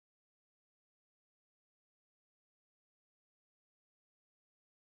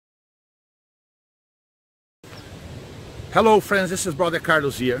Hello friends, this is Brother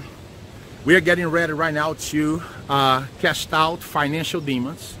Carlos here. We are getting ready right now to cast out financial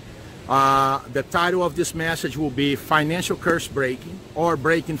demons. The title of this message will be Financial Curse Breaking, or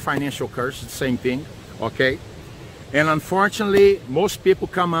Breaking Financial Curse, it's the same thing, okay? And unfortunately, most people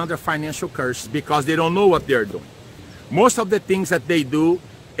come under financial curses because they don't know what they're doing. Most of the things that they do,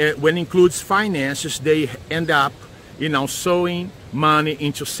 when it includes finances, they end up, sowing money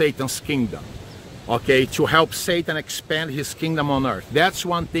into Satan's kingdom. Okay, to help Satan expand his kingdom on earth. That's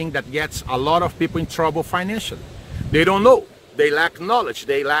one thing that gets a lot of people in trouble financially. They don't know. They lack knowledge.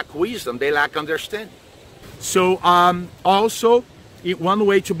 They lack wisdom. They lack understanding. So also, one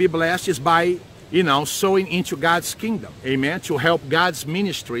way to be blessed is by, sowing into God's kingdom. Amen. To help God's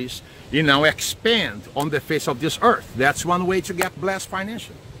ministries, expand on the face of this earth. That's one way to get blessed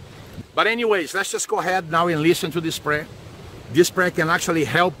financially. But anyways, let's just go ahead now and listen to this prayer. This prayer can actually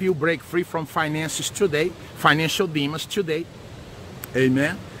help you break free from finances today, financial demons today.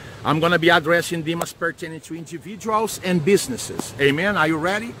 Amen. I'm going to be addressing demons pertaining to individuals and businesses. Amen. Are you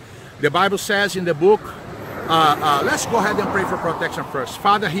ready? The Bible says in the book, let's go ahead and pray for protection first.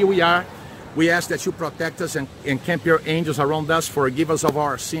 Father, here we are. We ask that you protect us and encamp your angels around us, forgive us of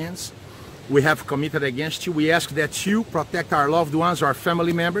our sins we have committed against you. We ask that you protect our loved ones, our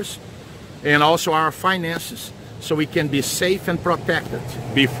family members, and also our finances, so we can be safe and protected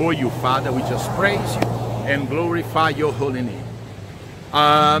before you, Father. We just praise you and glorify your holy name.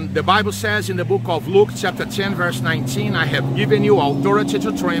 The Bible says in the book of Luke, chapter 10, verse 19, I have given you authority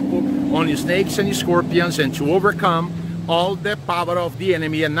to trample on snakes and scorpions and to overcome all the power of the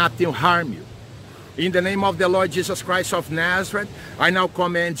enemy, and nothing will harm you. In the name of the Lord Jesus Christ of Nazareth, I now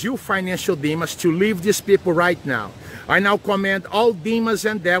command you, financial demons, to leave these people right now. I now command all demons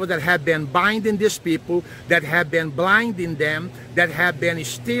and devils that have been binding these people, that have been blinding them, that have been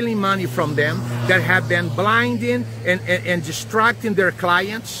stealing money from them, that have been blinding and distracting their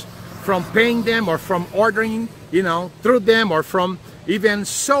clients from paying them, or from ordering, through them, or from even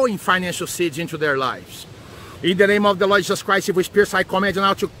sowing financial seeds into their lives. In the name of the Lord Jesus Christ, evil spirits, I command you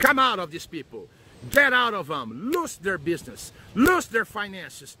now to come out of these people. Get out of them. Lose their business. Lose their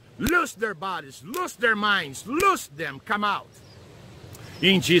finances. Lose their bodies. Lose their minds. Lose them. Come out.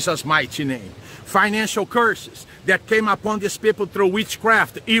 In Jesus' mighty name. Financial curses that came upon these people through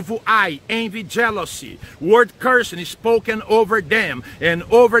witchcraft, evil eye, envy, jealousy, word cursing is spoken over them and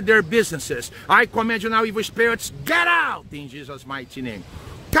over their businesses. I command you now, evil spirits, get out in Jesus' mighty name.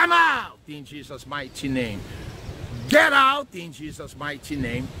 Come out in Jesus' mighty name. Get out in Jesus' mighty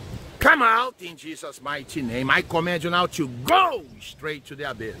name. Come out in Jesus' mighty name. I command you now to go straight to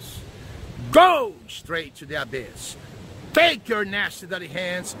the abyss. Go straight to the abyss. Take your nasty dirty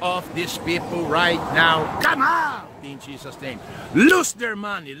hands off these people right now. Come out in Jesus' name. Lose their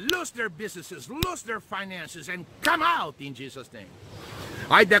money, lose their businesses, lose their finances, and come out in Jesus' name.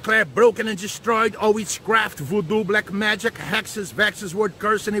 I declare broken and destroyed all witchcraft, voodoo, black magic, hexes, vexes, word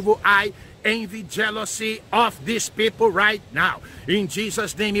curse, and evil eye, envy, jealousy of these people right now. In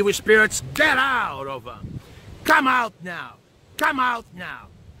Jesus' name, evil spirits, get out of them. Come out now. Come out now.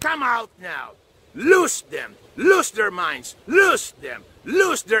 Come out now. Loose them. Loose their minds. Loose them.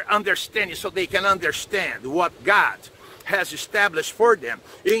 Loose their understanding so they can understand what God has established for them.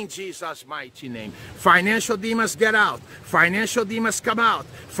 In Jesus' mighty name. Financial demons, get out. Financial demons, come out.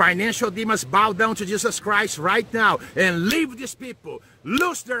 Financial demons, bow down to Jesus Christ right now and leave these people.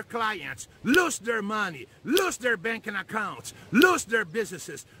 Lose their clients, lose their money, lose their banking accounts, lose their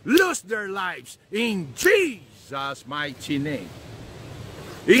businesses, lose their lives. In Jesus' mighty name.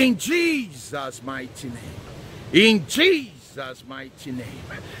 In Jesus' mighty name. In Jesus' mighty name.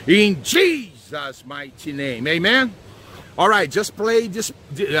 In Jesus' mighty name. Amen. All right, just pray this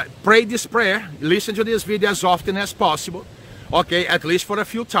prayer. Listen to this video as often as possible. Okay, at least for a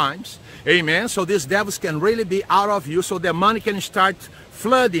few times. Amen. So these devils can really be out of you, so the money can start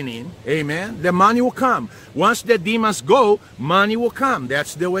flooding in. Amen. The money will come. Once the demons go, money will come.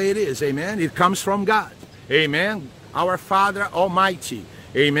 That's the way it is. Amen. It comes from God. Amen. Our Father Almighty.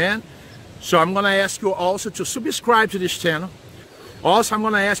 Amen. So I'm going to ask you also to subscribe to this channel. Also, I'm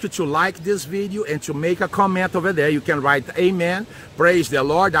going to ask you to like this video and to make a comment over there. You can write amen, praise the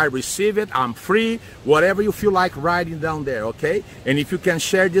Lord, I receive it, I'm free, whatever you feel like writing down there, okay? And if you can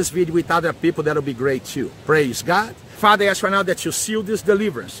share this video with other people, that'll be great too. Praise God. Father, I ask right now that you seal this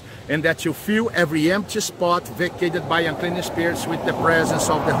deliverance and that you fill every empty spot vacated by unclean spirits with the presence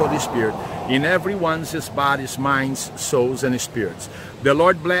of the Holy Spirit in everyone's bodies, minds, souls, and spirits. The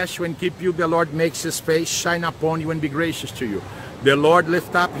Lord bless you and keep you. The Lord makes his face shine upon you and be gracious to you. The Lord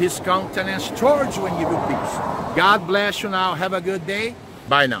lift up his countenance towards you and give you peace. God bless you now. Have a good day.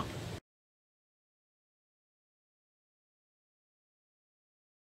 Bye now.